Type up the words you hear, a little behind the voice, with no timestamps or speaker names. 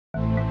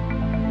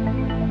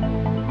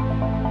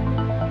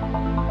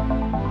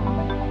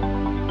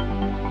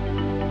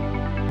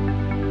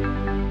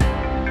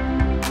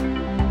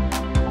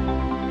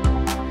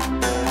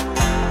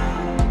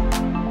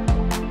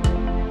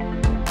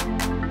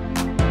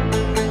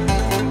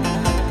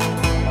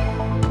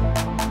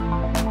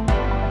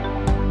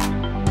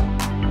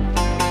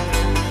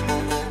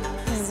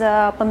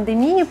из-за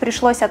пандемии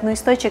пришлось одну из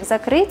точек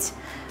закрыть,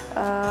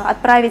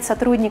 отправить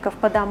сотрудников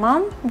по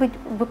домам,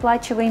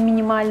 выплачивая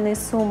минимальные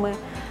суммы.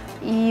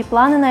 И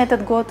планы на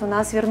этот год у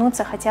нас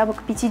вернуться хотя бы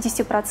к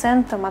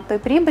 50% от той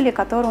прибыли,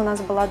 которая у нас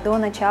была до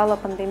начала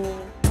пандемии.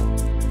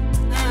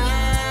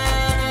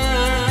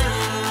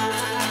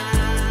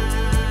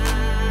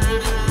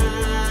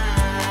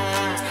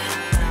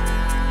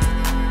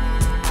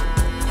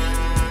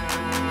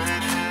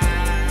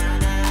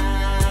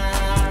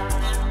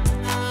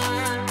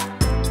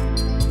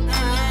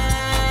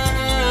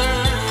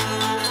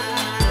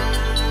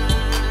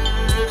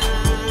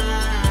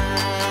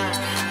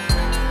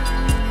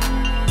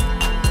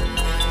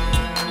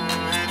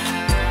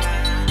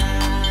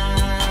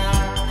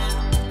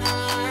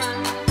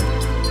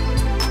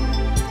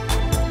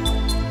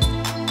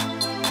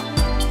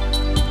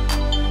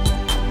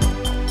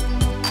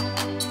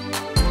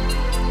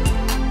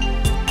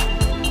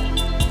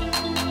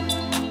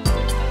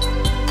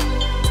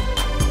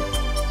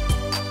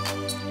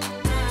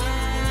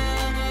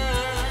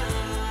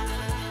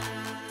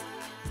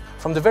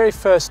 From the very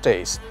first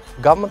days,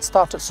 government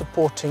started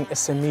supporting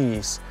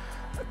SMEs,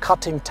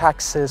 cutting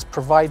taxes,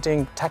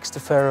 providing tax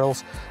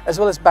deferrals, as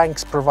well as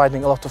banks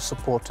providing a lot of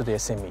support to the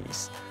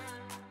SMEs.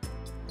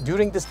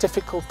 During these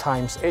difficult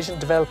times, Asian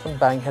Development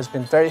Bank has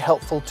been very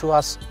helpful to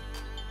us.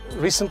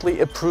 Recently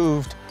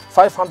approved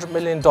 $500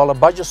 million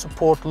budget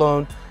support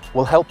loan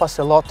will help us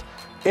a lot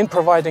in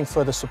providing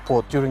further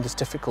support during these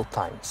difficult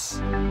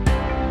times.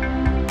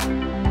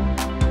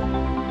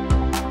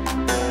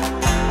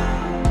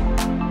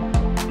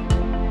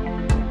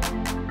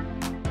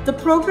 The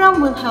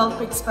program will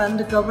help expand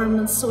the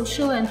government's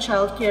social and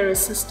childcare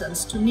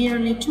assistance to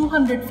nearly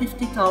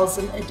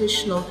 250,000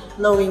 additional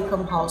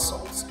low-income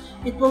households.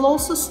 It will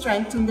also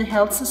strengthen the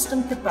health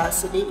system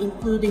capacity,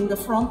 including the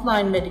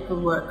frontline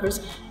medical workers,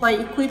 by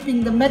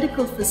equipping the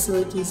medical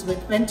facilities with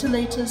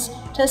ventilators,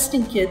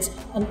 testing kits,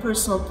 and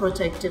personal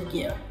protective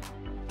gear.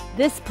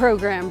 This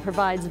program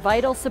provides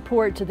vital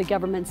support to the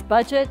government's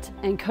budget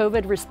and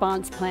COVID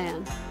response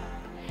plan.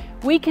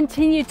 We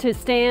continue to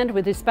stand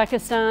with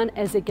Uzbekistan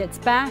as it gets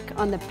back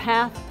on the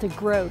path to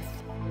growth.